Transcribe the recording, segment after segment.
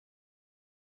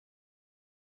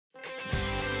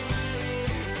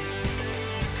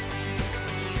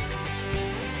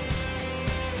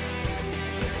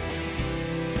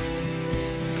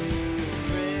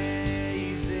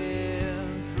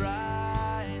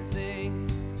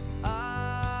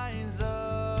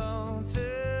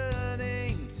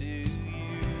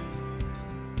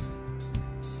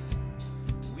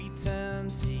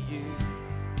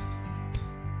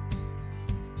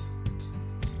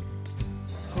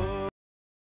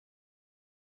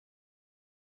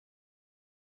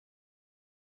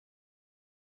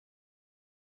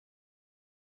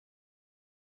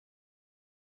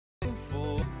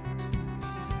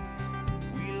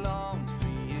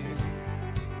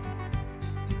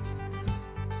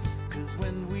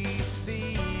when we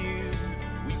see you,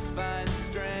 we find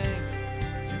strength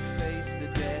to face the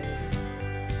day.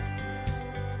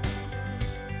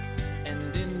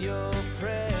 And in your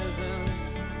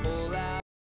presence, all our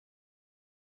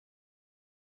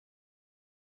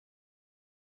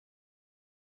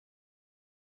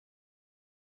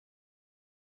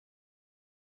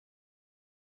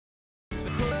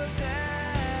Hosanna,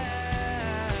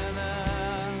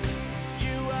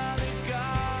 you are the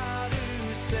God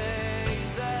who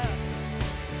saves us,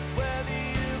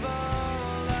 worthy of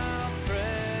all our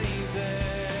praises.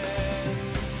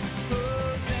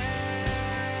 Hosanna.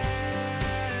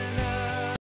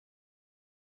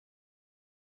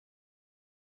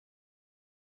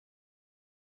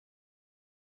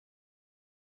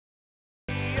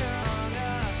 Among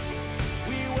us,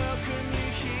 we welcome you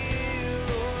here,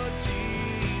 Lord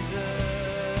Jesus.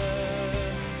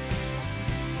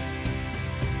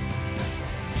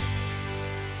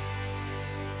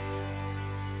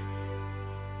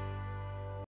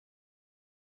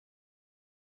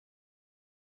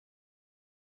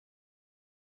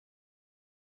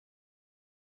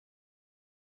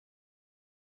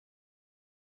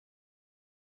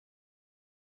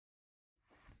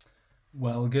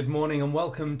 Well, good morning and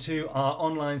welcome to our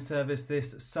online service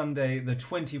this Sunday, the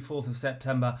 24th of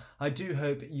September. I do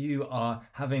hope you are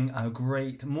having a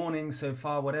great morning so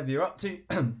far, whatever you're up to,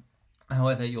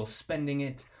 however you're spending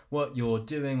it, what you're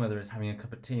doing, whether it's having a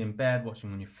cup of tea in bed,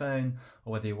 watching on your phone,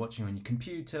 or whether you're watching on your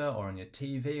computer or on your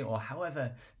TV, or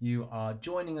however you are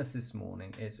joining us this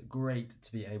morning. It's great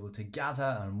to be able to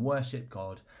gather and worship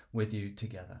God with you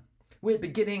together. We're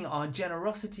beginning our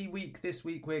Generosity Week this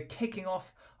week. We're kicking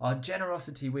off our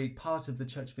Generosity Week, part of the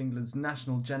Church of England's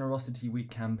National Generosity Week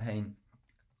campaign.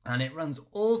 And it runs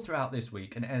all throughout this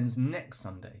week and ends next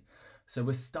Sunday. So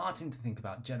we're starting to think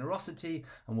about generosity,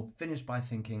 and we'll finish by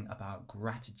thinking about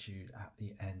gratitude at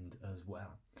the end as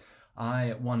well.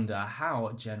 I wonder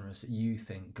how generous you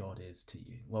think God is to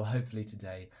you. Well, hopefully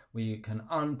today we can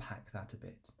unpack that a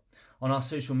bit. On our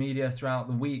social media throughout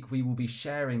the week, we will be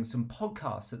sharing some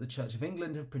podcasts that the Church of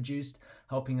England have produced,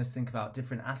 helping us think about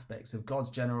different aspects of God's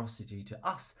generosity to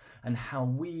us and how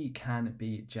we can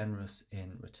be generous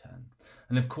in return.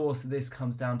 And of course, this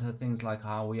comes down to things like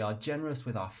how we are generous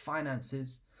with our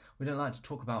finances. We don't like to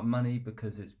talk about money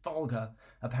because it's vulgar,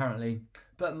 apparently,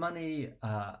 but money,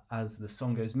 as the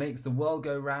song goes, makes the world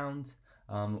go round.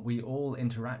 We all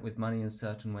interact with money in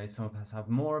certain ways. Some of us have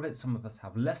more of it, some of us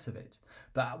have less of it.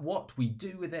 But what we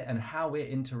do with it and how it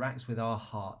interacts with our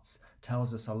hearts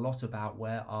tells us a lot about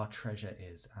where our treasure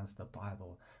is, as the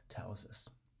Bible tells us.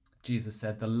 Jesus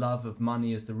said, the love of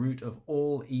money is the root of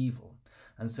all evil.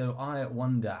 And so I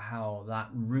wonder how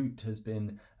that root has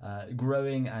been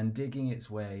growing and digging its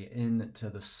way into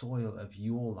the soil of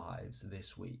your lives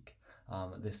this week,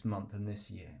 this month and this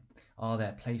year. Are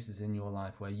there places in your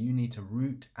life where you need to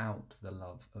root out the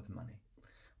love of money?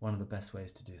 One of the best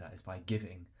ways to do that is by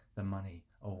giving the money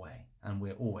away. And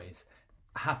we're always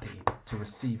happy to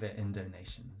receive it in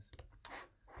donations.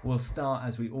 We'll start,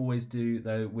 as we always do,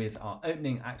 though, with our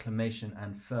opening acclamation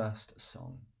and first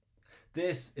song.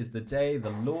 This is the day the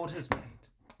Lord has made.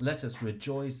 Let us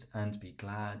rejoice and be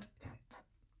glad in it.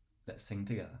 Let's sing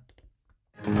together.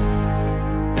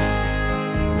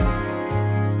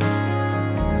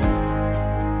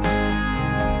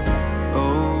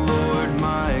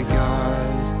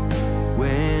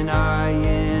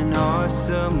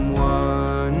 Some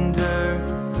wonder,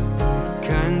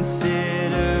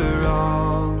 consider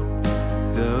all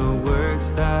the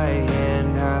works thy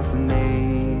hand hath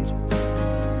made.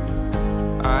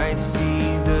 I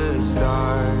see the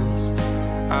stars,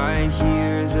 I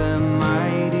hear the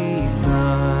mighty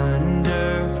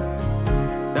thunder,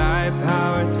 thy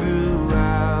power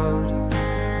throughout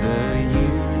the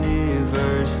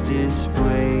universe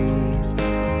displayed.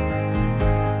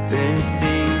 Then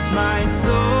sings my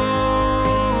soul,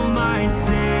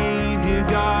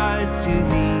 to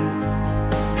thee,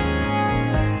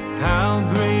 how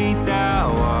great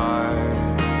thou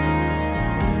art,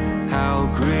 how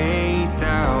great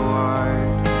thou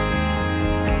art.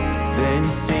 Then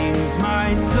sings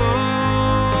my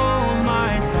soul,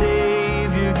 my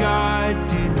Savior God,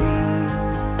 to thee,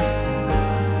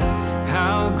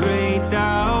 how great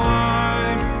thou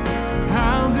art,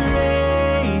 how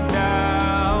great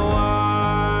thou art.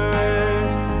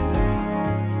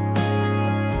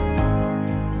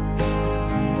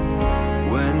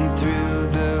 When through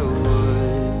the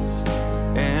woods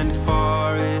and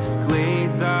forest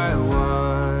glades I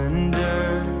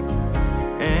wander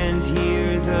and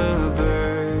hear the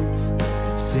birds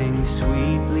sing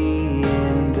sweetly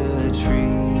in the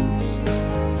trees,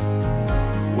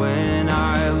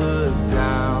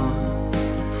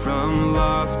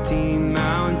 lofty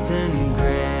mountain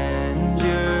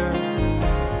grandeur,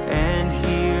 and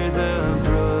hear the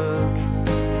brook,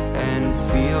 and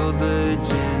feel the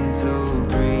gentle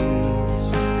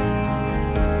breeze.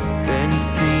 Then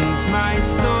sings my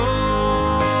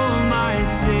soul, my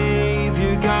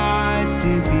Savior God,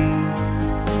 to thee.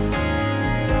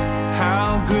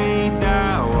 How great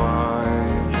thou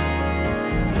art,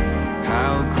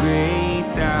 how great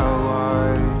thou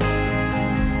art.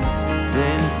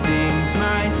 Then sings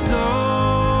my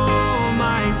soul,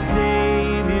 my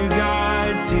Savior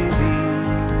God, to thee.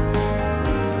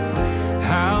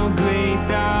 How great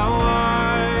thou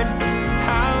art,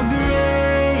 how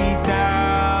great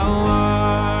thou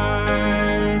art.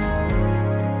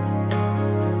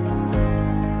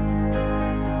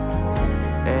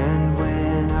 And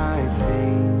when I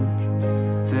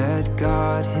think that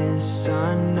God his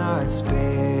Son not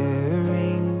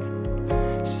sparing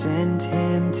sent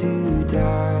him to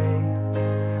die,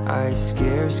 I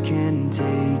scarce can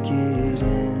take it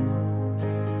in,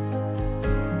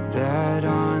 that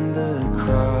on the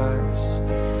cross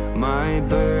my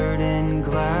burden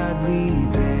gladly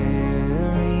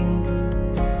bearing,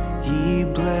 he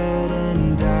bled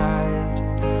and died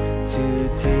to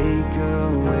take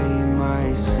away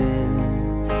my sin.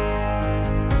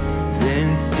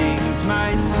 Then sings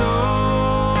my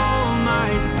soul,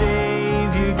 my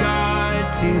Savior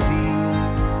God, to thee.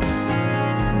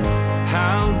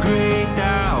 How great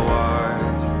thou art,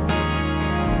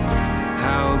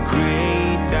 how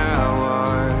great thou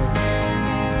art.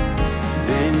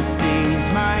 Then sings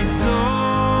my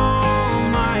soul,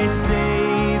 my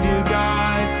Savior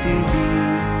God, to thee.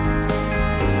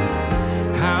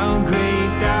 How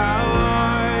great thou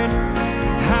art,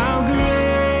 how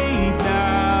great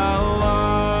thou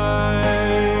art.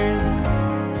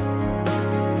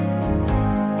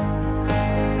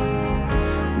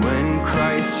 When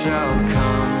Christ shall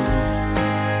come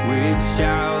with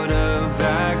shout of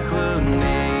acclamation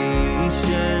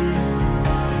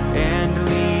and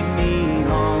lead me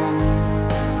home,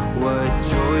 what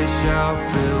joy shall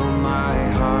fill my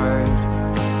heart.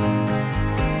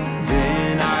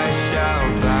 Then I shall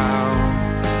bow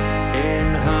in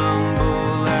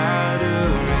humble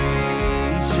adoration,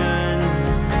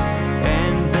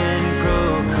 and then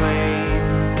proclaim,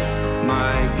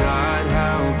 my God,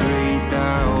 how great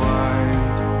thou art.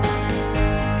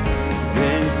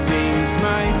 Then sings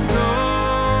my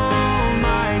soul,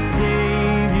 my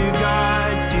Savior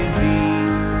God, to thee.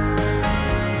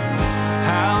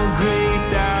 How great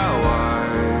thou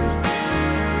art,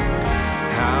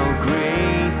 how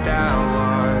great thou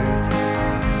art.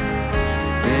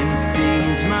 Then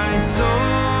sings my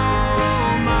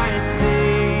soul, my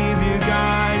Savior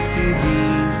God, to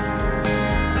thee.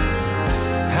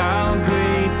 How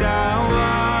great thou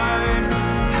art,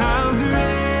 how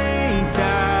great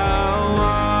thou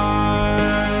art.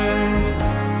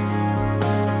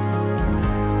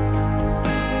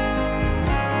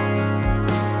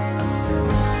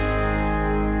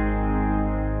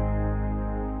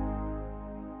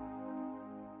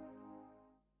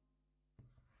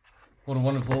 What a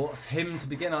wonderful hymn to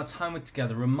begin our time with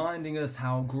together, reminding us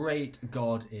how great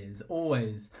God is.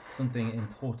 Always something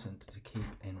important to keep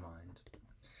in mind.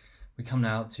 We come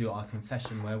now to our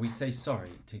confession, where we say sorry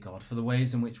to God for the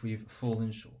ways in which we've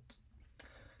fallen short.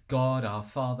 God, our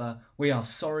Father, we are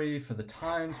sorry for the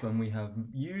times when we have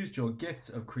used your gifts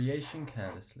of creation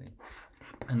carelessly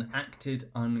and acted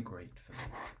ungratefully.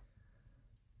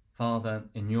 Father,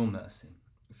 in your mercy,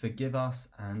 forgive us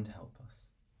and help us.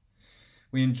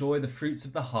 We enjoy the fruits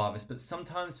of the harvest, but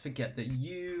sometimes forget that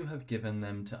you have given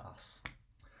them to us.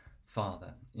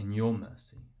 Father, in your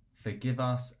mercy, forgive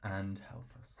us and help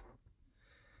us.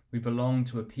 We belong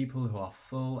to a people who are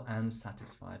full and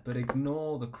satisfied, but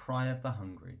ignore the cry of the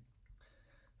hungry.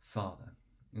 Father,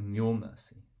 in your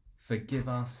mercy, forgive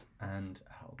us and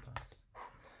help us.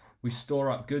 We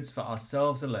store up goods for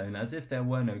ourselves alone, as if there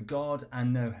were no God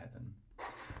and no heaven.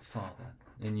 Father,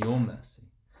 in your mercy,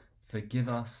 forgive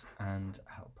us and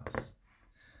help us.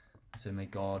 So may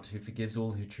God, who forgives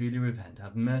all who truly repent,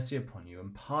 have mercy upon you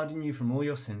and pardon you from all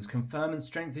your sins, confirm and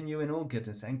strengthen you in all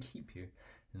goodness, and keep you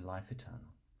in life eternal.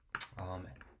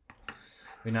 Amen.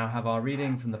 We now have our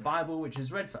reading from the Bible, which is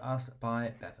read for us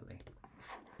by Beverly.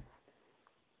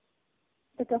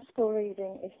 The Gospel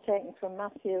reading is taken from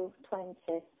Matthew 20,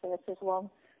 verses 1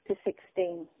 to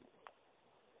 16.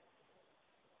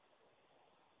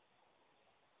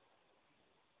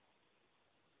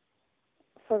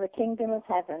 For the kingdom of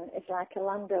heaven is like a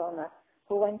landowner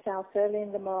who went out early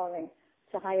in the morning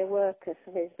to hire workers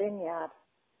for his vineyard.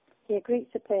 He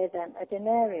agreed to pay them a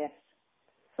denarius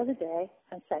for the day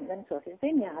and sent them to his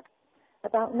vineyard.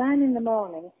 About 9 in the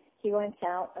morning, he went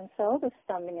out and saw others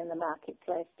standing in the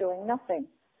marketplace doing nothing.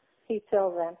 He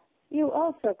told them, "You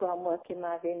also go and work in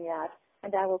my vineyard,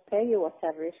 and I will pay you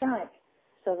whatever is right."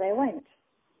 So they went.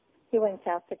 He went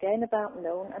out again about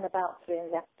noon and about 3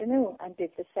 in the afternoon and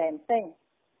did the same thing.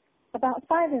 About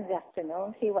 5 in the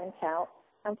afternoon, he went out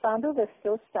and found others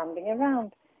still standing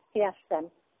around. He asked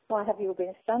them, "Why have you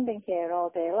been standing here all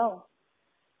day long?"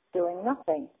 "Doing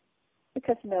nothing."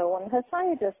 "Because no one has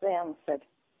hired us," they answered.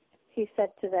 He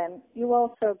said to them, "You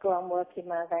also go and work in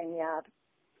my vineyard."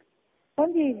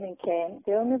 When the evening came,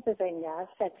 the owner of the vineyard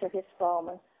said to his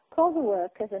foreman, "Call the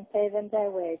workers and pay them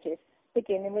their wages,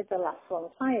 beginning with the last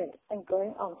ones hired and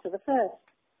going on to the first."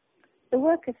 The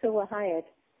workers who were hired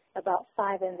about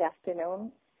 5 in the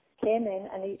afternoon came in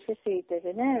and each received a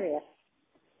denarius.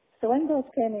 So when those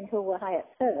came in who were hired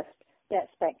first, they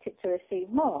expected to receive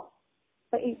more.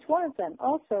 But each one of them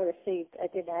also received a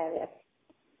denarius.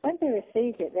 When they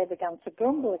received it, they began to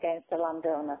grumble against the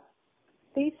landowner.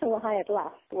 "These who were hired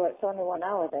last worked only 1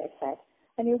 hour," they said,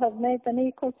 "and you have made them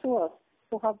equal to us,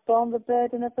 who have borne the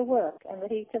burden of the work and the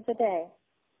heat of the day."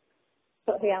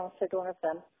 But he answered one of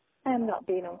them, "I am not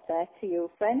being unfair to you,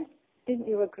 friend. Didn't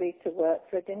you agree to work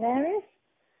for a denarius?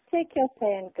 Take your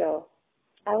pay and go.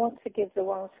 I want to give the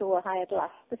ones who were hired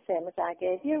last the same as I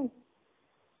gave you.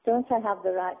 Don't I have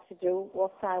the right to do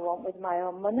what I want with my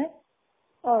own money?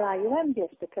 Or are you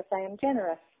envious because I am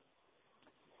generous?"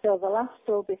 So the last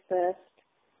will be first,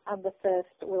 and the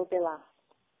first will be last.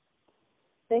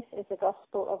 This is the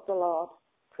gospel of the Lord.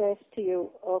 Praise to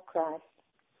you, O Christ.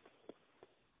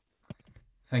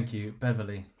 Thank you,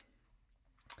 Beverly.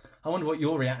 I wonder what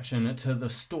your reaction to the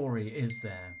story is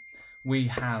there. We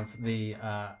have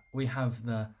a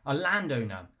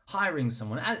landowner hiring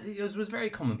someone. It was very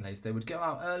commonplace. They would go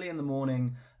out early in the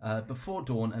morning before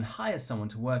dawn and hire someone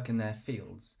to work in their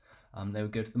fields. They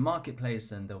would go to the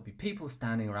marketplace and there would be people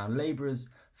standing around, labourers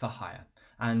for hire.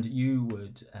 And you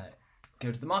would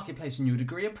go to the marketplace and you would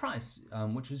agree a price,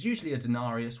 which was usually a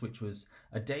denarius, which was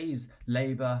a day's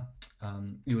labour.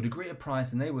 You would agree a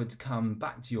price and they would come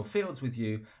back to your fields with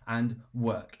you and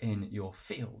work in your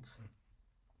fields.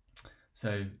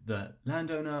 So the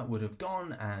landowner would have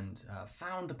gone and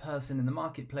found the person in the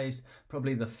marketplace,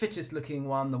 probably the fittest looking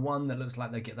one, the one that looks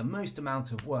like they get the most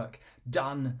amount of work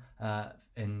done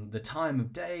in the time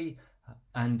of day,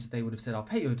 and they would have said, "I'll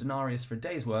pay you a denarius for a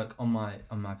day's work on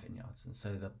my vineyards." And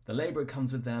so the labourer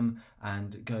comes with them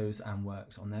and goes and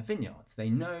works on their vineyards. They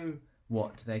know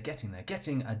what they're getting. They're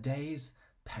getting a day's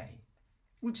pay,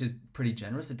 which is pretty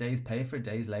generous. A day's pay for a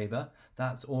day's labour,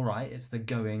 that's all right. It's the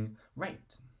going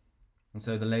rate. And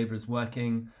so the labourer's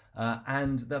working,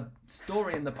 and the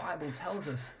story in the Bible tells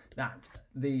us that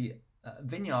the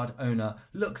vineyard owner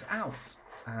looks out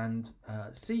and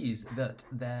sees that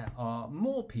there are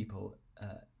more people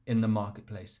in the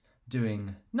marketplace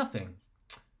doing nothing.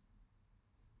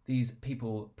 These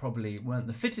people probably weren't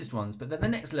the fittest ones, but they're the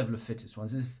next level of fittest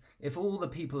ones. If all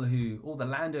the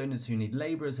landowners who need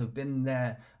labourers have been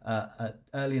there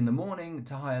early in the morning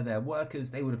to hire their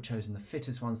workers, they would have chosen the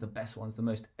fittest ones, the best ones, the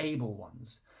most able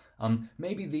ones.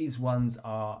 Maybe these ones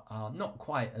are not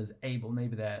quite as able.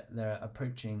 Maybe they're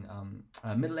approaching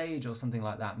middle age or something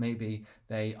like that. Maybe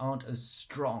they aren't as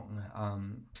strong.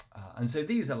 And so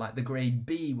these are like the grade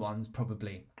B ones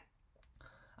probably.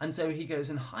 And so he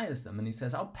goes and hires them and he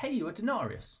says, "I'll pay you a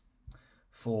denarius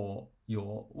for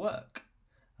your work.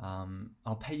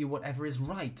 I'll pay you whatever is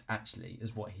right," actually,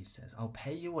 is what he says. "I'll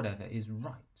pay you whatever is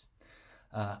right."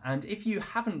 And if you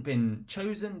haven't been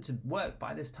chosen to work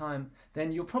by this time,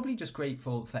 then you're probably just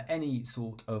grateful for any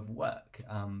sort of work,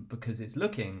 because it's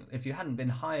looking, if you hadn't been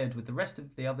hired with the rest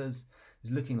of the others,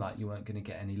 it's looking like you weren't going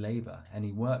to get any labour,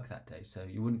 any work that day, so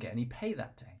you wouldn't get any pay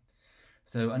that day.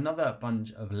 So another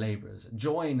bunch of labourers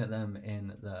join them in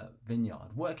the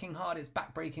vineyard, working hard. It's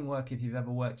back-breaking work if you've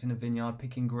ever worked in a vineyard,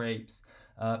 picking grapes,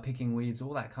 picking weeds,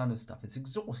 all that kind of stuff. It's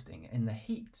exhausting in the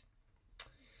heat.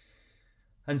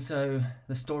 And so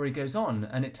the story goes on,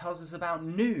 and it tells us about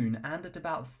noon, and at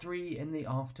about 3 in the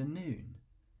afternoon,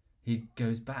 he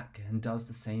goes back and does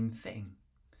the same thing.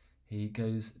 He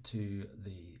goes to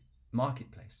the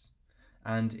marketplace,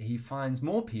 and he finds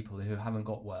more people who haven't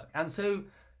got work. And so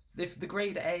if the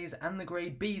grade A's and the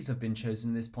grade B's have been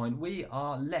chosen at this point, we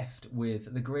are left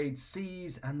with the grade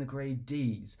C's and the grade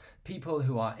D's. People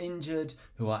who are injured,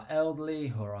 who are elderly,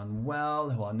 who are unwell,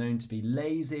 who are known to be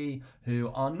lazy, who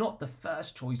are not the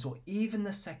first choice or even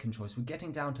the second choice. We're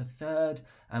getting down to third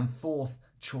and fourth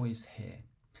choice here.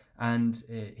 And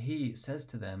he says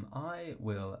to them, "I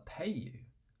will pay you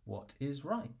what is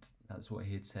right." That's what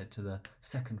he had said to the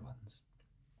second ones.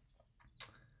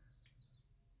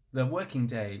 the working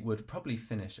day would probably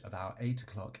finish about 8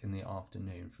 o'clock in the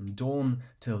afternoon, from dawn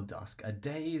till dusk, a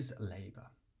day's labour.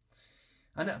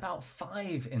 And at about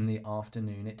 5 in the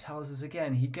afternoon, it tells us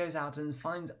again, he goes out and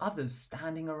finds others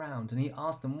standing around, and he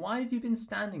asks them, why have you been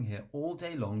standing here all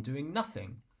day long doing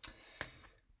nothing?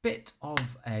 Bit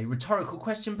of a rhetorical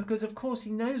question, because of course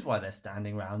he knows why they're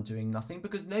standing around doing nothing,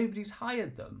 because nobody's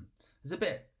hired them. It's a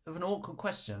bit of an awkward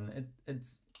question.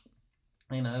 It's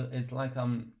like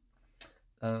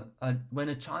when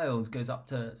a child goes up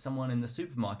to someone in the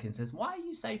supermarket and says, why are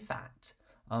you so fat?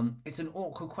 It's an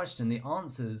awkward question. The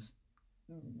answer's,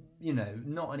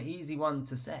 not an easy one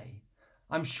to say.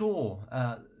 I'm sure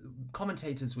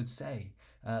commentators would say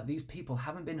these people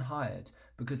haven't been hired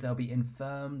because they'll be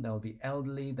infirm, they'll be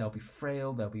elderly, they'll be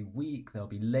frail, they'll be weak, they'll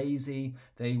be lazy.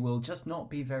 They will just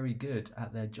not be very good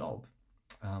at their job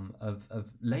of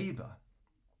labour.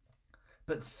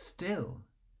 But still,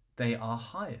 they are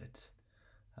hired.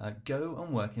 Go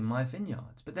and work in my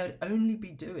vineyard. But they'd only be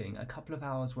doing a couple of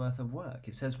hours worth of work.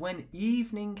 It says, when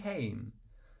evening came,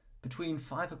 between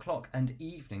 5 o'clock and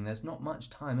evening, there's not much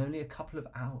time, only a couple of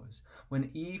hours. When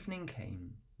evening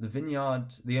came,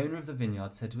 the owner of the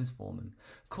vineyard said to his foreman,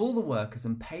 call the workers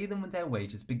and pay them with their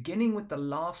wages, beginning with the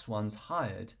last ones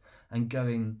hired and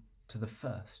going to the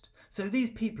first. So these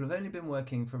people have only been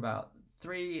working for about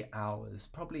 3 hours,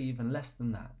 probably even less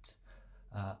than that,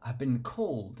 have been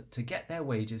called to get their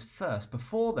wages first,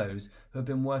 before those who have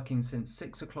been working since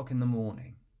 6 o'clock in the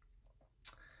morning.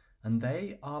 And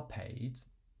they are paid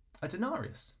a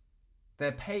denarius.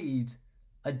 They're paid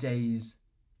a day's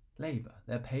labour.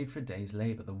 They're paid for a day's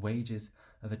labour, the wages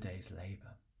of a day's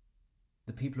labour.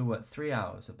 The people who work 3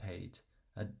 hours are paid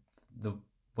the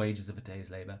wages of a day's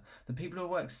labour. The people who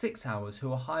work 6 hours,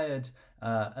 who are hired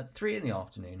at 3 in the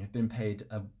afternoon, have been paid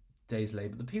a day's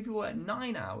labour. The people who work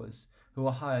 9 hours, who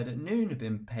are hired at noon, have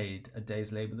been paid a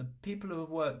day's labour. The people who have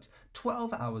worked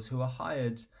 12 hours, who are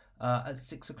hired at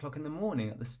 6 o'clock in the morning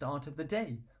at the start of the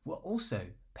day, were also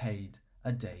paid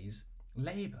a day's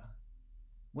labour.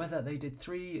 Whether they did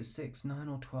 3, 6, 9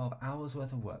 or 12 hours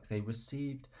worth of work, they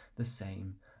received the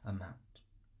same amount.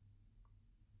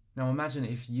 Now imagine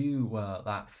if you were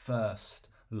that first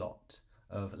lot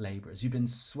of labourers. You've been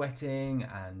sweating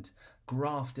and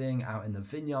grafting out in the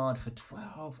vineyard for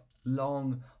 12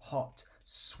 long, hot,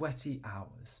 sweaty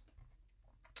hours.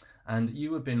 And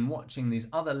you have been watching these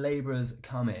other labourers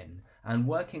come in and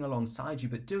working alongside you,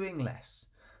 but doing less.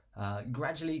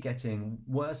 Gradually getting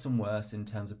worse and worse in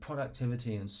terms of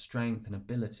productivity and strength and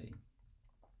ability.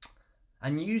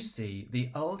 And you see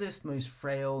the oldest, most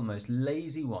frail, most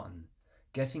lazy one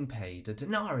getting paid a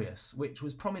denarius, which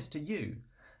was promised to you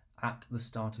at the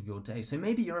start of your day. So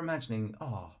maybe you're imagining,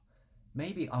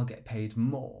 maybe I'll get paid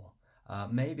more.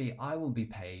 Maybe I will be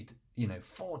paid,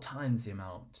 4 times the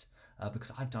amount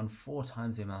because I've done 4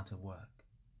 times the amount of work.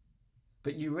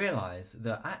 But you realize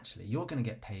that actually you're going to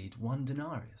get paid 1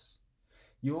 denarius.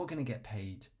 You're going to get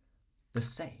paid the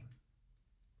same.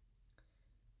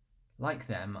 Like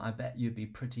them, I bet you'd be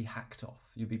pretty hacked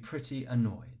off. You'd be pretty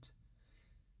annoyed.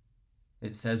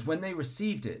 It says, when they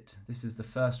received it, this is the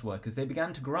first workers, they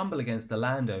began to grumble against the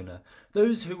landowner.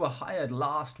 Those who were hired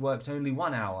last worked only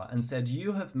 1 hour, and said,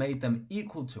 you have made them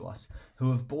equal to us, who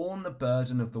have borne the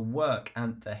burden of the work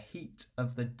and the heat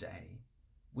of the day.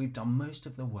 We've done most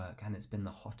of the work and it's been the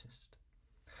hottest.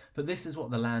 But this is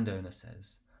what the landowner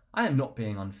says. I am not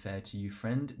being unfair to you,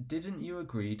 friend. Didn't you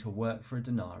agree to work for a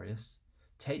denarius?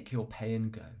 Take your pay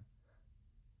and go.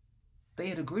 They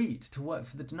had agreed to work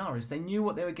for the denarius. They knew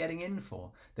what they were getting in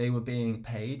for. They were being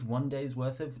paid 1 day's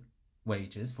worth of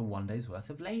wages for 1 day's worth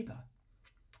of labour.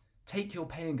 Take your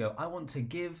pay and go. I want to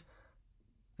give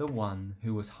the one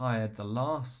who was hired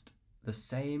the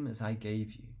same as I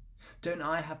gave you. Don't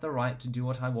I have the right to do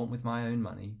what I want with my own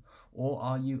money? Or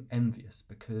are you envious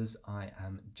because I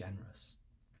am generous?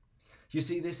 You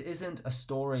see, this isn't a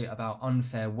story about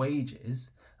unfair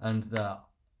wages and the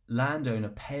landowner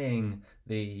paying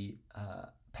the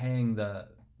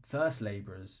first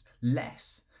labourers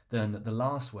less than the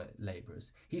last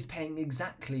labourers. He's paying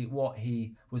exactly what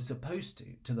he was supposed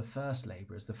to the first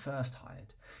labourers, the first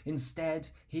hired. Instead,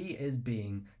 he is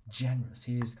being generous.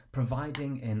 He is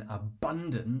providing in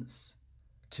abundance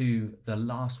to the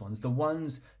last ones, the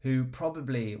ones who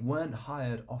probably weren't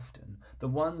hired often, the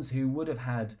ones who would have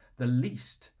had the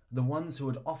least, the ones who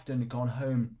had often gone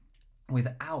home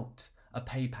without a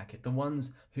pay packet, the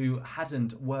ones who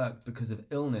hadn't worked because of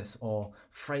illness or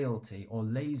frailty or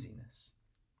laziness.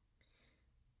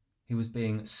 He was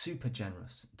being super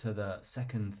generous to the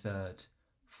 2nd, 3rd,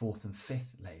 4th and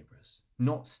 5th labourers,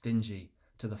 not stingy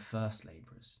to the first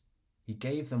labourers. He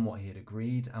gave them what he had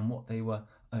agreed and what they were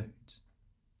owed.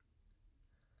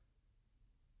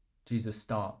 Jesus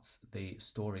starts the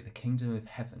story. The kingdom of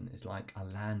heaven is like a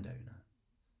landowner.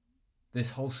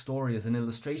 This whole story is an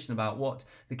illustration about what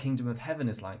the kingdom of heaven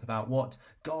is like, about what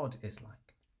God is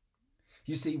like.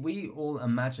 You see, we all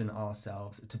imagine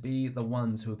ourselves to be the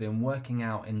ones who have been working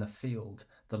out in the field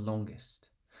the longest,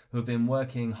 who have been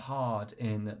working hard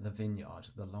in the vineyard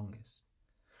the longest.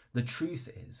 The truth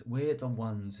is, we're the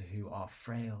ones who are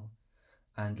frail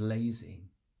and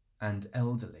lazy and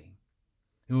elderly,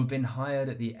 who have been hired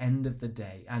at the end of the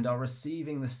day and are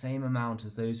receiving the same amount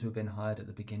as those who have been hired at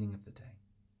the beginning of the day.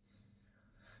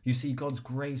 You see, God's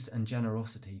grace and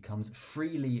generosity comes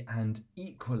freely and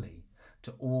equally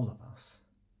to all of us.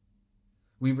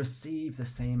 We receive the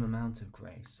same amount of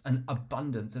grace, an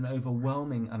abundance, an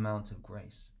overwhelming amount of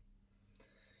grace.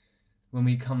 When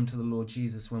we come to the Lord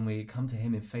Jesus, when we come to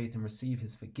him in faith and receive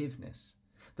his forgiveness,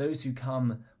 those who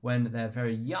come when they're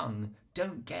very young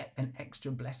don't get an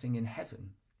extra blessing in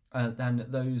heaven than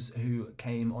those who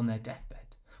came on their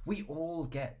deathbed. We all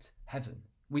get heaven.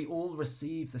 We all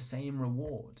receive the same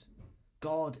reward.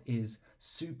 God is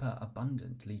super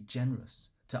abundantly generous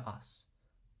to us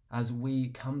as we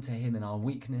come to him in our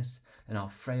weakness, in our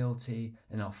frailty,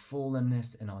 in our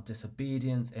fallenness, in our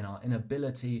disobedience, in our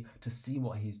inability to see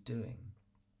what he's doing.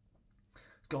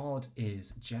 God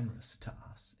is generous to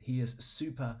us. He is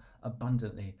super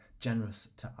abundantly generous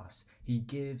to us. He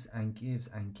gives and gives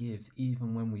and gives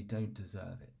even when we don't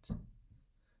deserve it.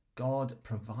 God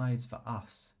provides for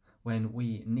us when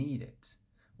we need it,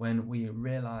 when we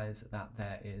realize that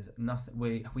there is nothing,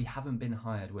 we haven't been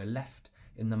hired, we're left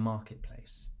in the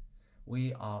marketplace.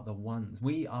 We are the ones,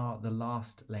 we are the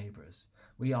last labourers.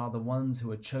 We are the ones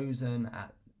who are chosen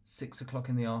at 6 o'clock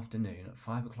in the afternoon, at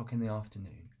 5 o'clock in the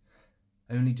afternoon,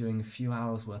 only doing a few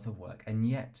hours worth of work, and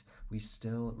yet we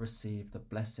still receive the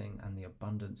blessing and the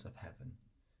abundance of heaven.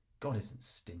 God isn't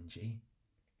stingy.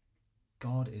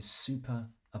 God is super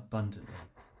abundantly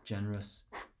generous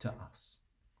to us.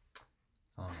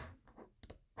 Amen.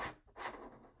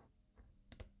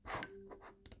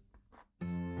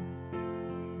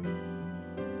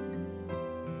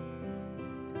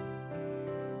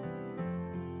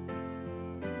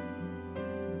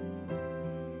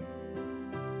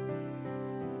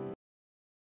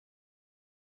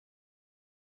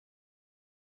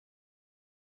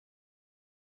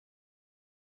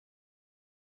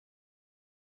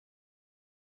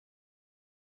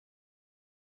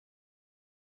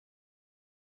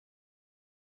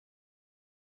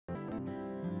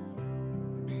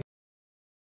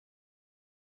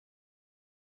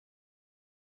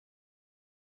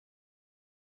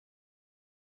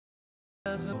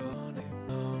 As a warning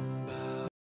number.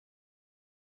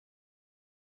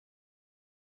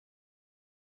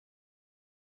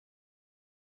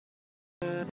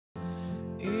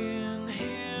 In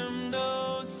him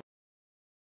knows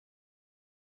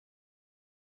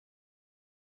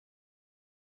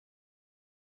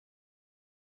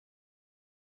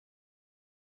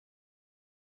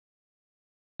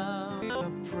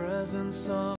the presence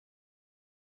of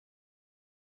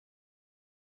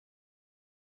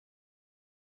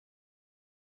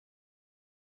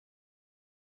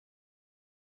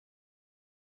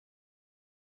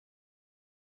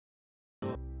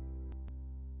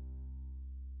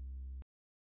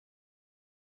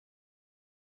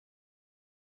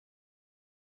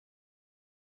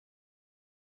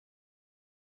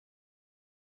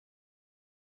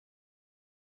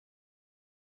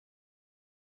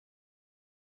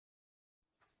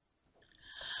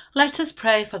Let us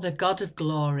pray for the God of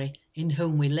glory, in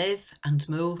whom we live and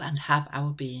move and have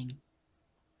our being.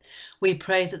 We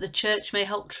pray that the Church may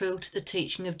hold true to the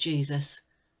teaching of Jesus.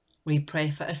 We pray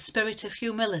for a spirit of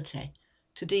humility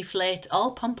to deflate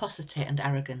all pomposity and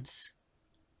arrogance.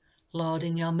 Lord,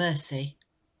 in your mercy,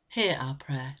 hear our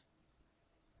prayer.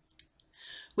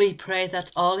 We pray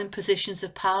that all in positions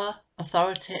of power,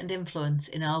 authority and influence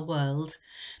in our world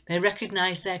may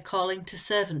recognise their calling to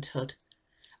servanthood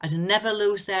and never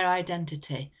lose their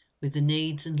identity with the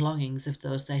needs and longings of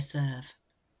those they serve.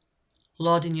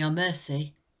 Lord, in your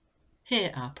mercy,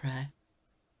 hear our prayer.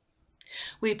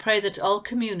 We pray that all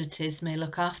communities may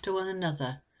look after one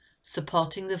another,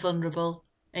 supporting the vulnerable,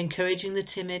 encouraging the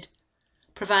timid,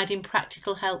 providing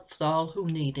practical help for all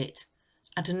who need it,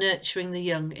 and nurturing the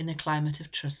young in a climate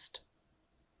of trust.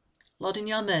 Lord, in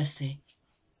your mercy,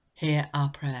 hear our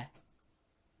prayer.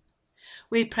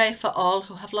 We pray for all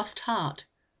who have lost heart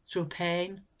through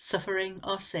pain, suffering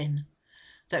or sin,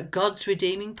 that God's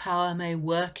redeeming power may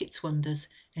work its wonders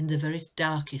in the very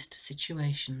darkest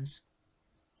situations.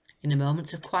 In a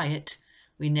moment of quiet,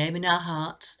 we name in our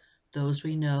hearts those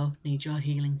we know need your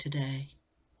healing today.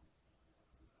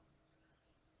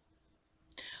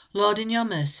 Lord, in your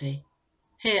mercy,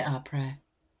 hear our prayer.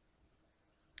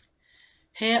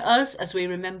 Hear us as we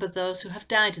remember those who have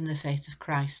died in the faith of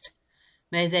Christ.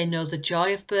 May they know the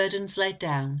joy of burdens laid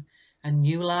down and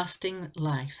new lasting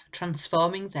life,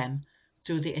 transforming them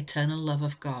through the eternal love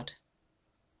of God.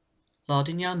 Lord,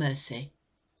 in your mercy,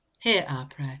 hear our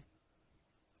prayer.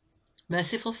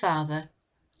 Merciful Father,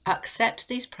 accept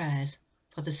these prayers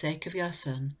for the sake of your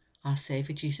Son, our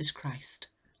Saviour Jesus Christ.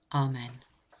 Amen.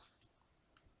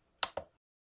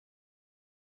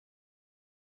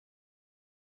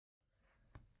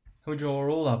 We draw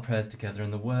all our prayers together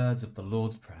in the words of the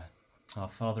Lord's Prayer. Our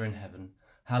Father in heaven,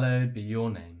 hallowed be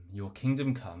your name. Your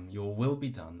kingdom come, your will be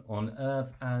done, on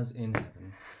earth as in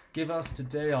heaven. Give us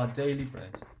today our daily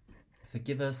bread.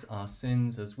 Forgive us our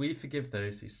sins as we forgive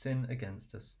those who sin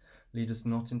against us. Lead us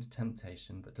not into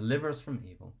temptation, but deliver us from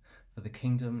evil. For the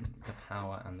kingdom, the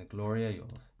power, and the glory are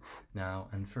yours, now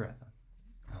and forever.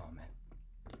 Amen.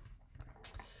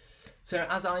 So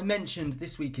as I mentioned,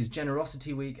 this week is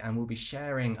Generosity Week, and we'll be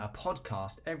sharing a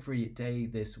podcast every day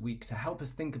this week to help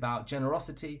us think about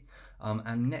generosity.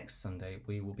 And next Sunday,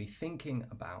 we will be thinking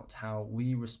about how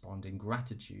we respond in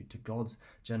gratitude to God's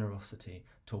generosity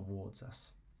towards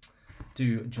us.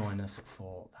 Do join us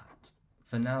for that.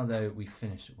 For now, though, we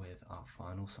finish with our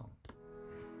final song.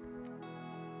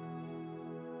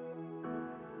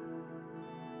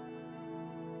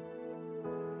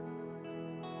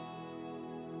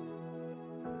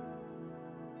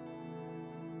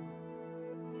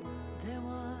 There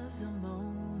was a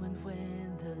moment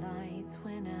when the lights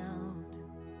went out,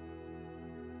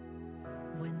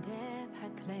 when death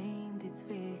had claimed its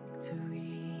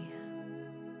victory.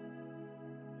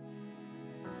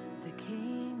 The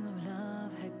King of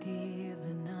Love had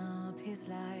given up his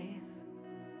life,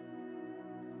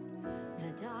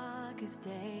 the darkest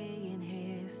day in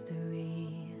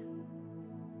history.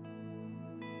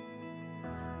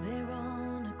 There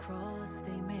on a cross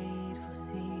they made for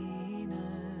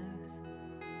sinners.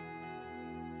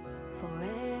 For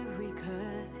every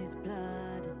curse his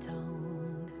blood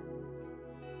atoned.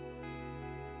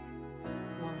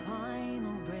 One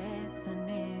final breath and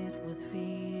it was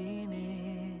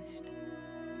finished.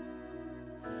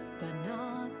 But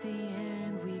not the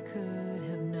end we could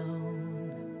have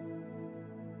known.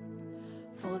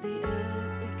 For the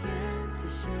earth began to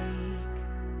shake,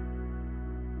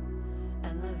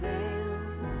 and the veil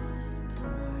was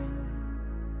torn.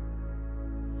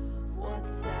 What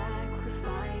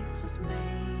sacrifice was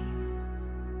made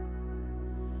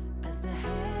as the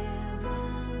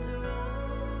heavens roared?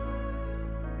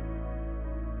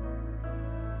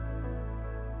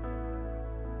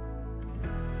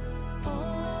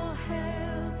 Oh,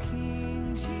 hail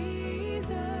King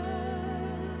Jesus!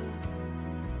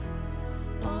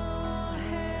 Oh,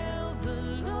 hail the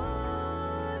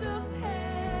Lord of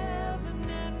heaven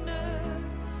and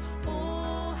earth!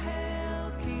 Oh,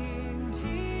 hail King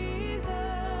Jesus!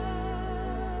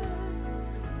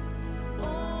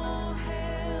 Oh,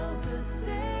 hail the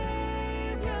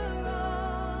Savior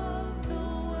of the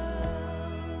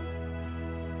world!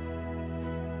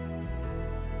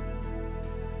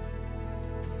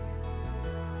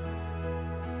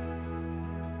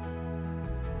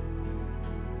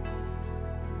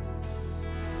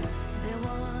 There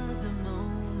was a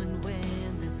moment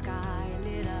when the sky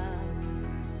lit up,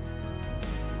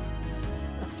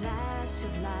 a flash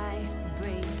of light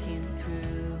breaking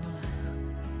through.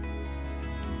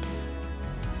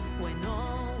 When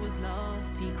all was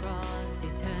lost, he crossed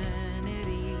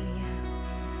eternity.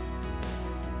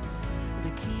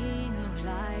 The King of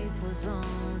Life was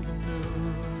on the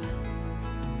move.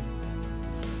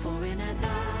 For in a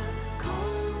dark,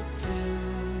 cold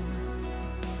tomb,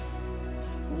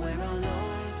 where our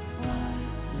Lord was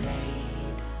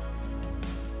laid,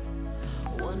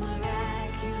 one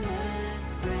miraculous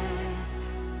breath,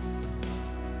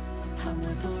 and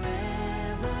we're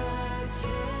forever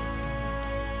changed.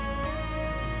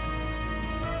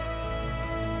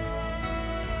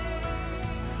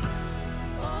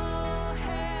 Oh,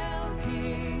 hail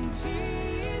King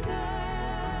Jesus!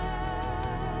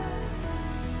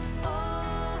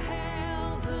 Oh, hail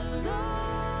the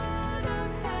Lord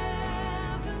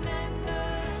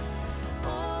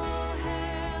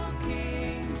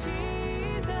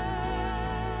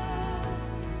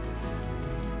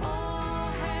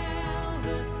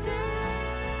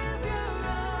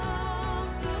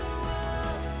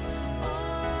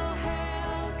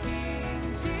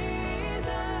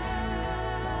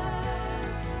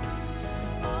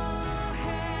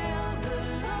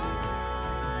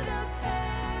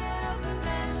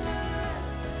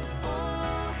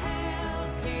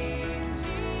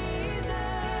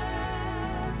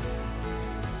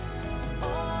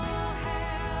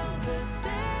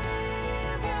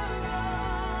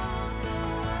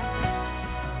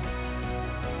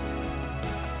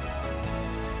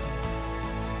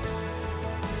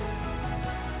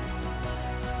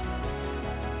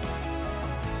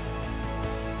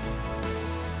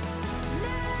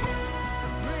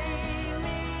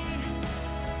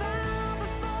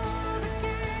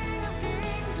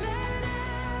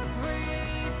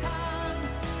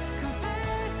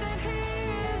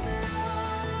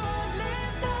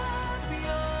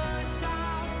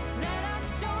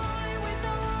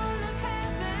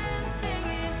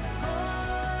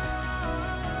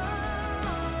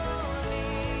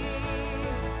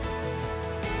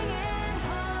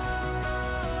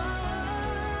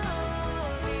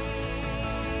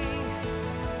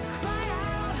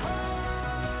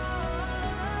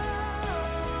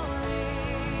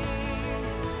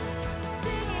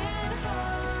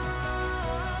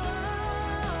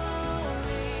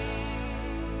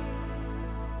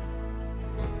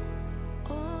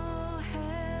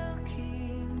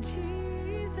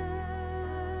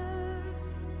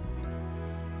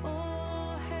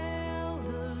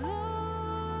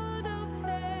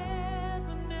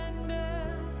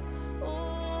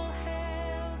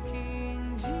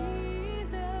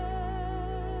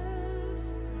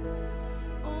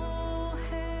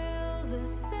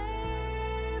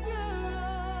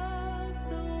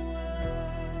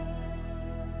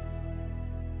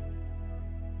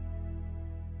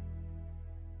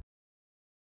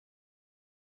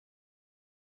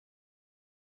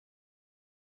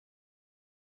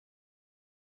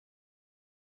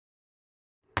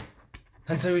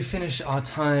And so we finish our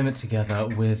time together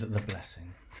with the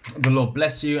blessing. The Lord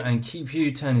bless you and keep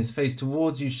you, turn his face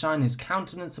towards you, shine his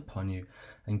countenance upon you,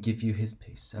 and give you his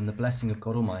peace. And the blessing of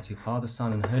God Almighty, Father,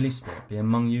 Son, and Holy Spirit be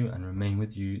among you and remain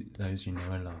with you, those you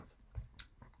know and love.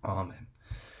 Amen.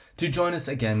 Do join us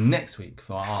again next week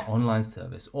for our online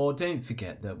service, or don't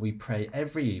forget that we pray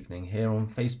every evening here on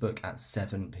Facebook at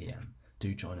 7 p.m.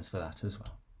 Do join us for that as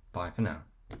well. Bye for now.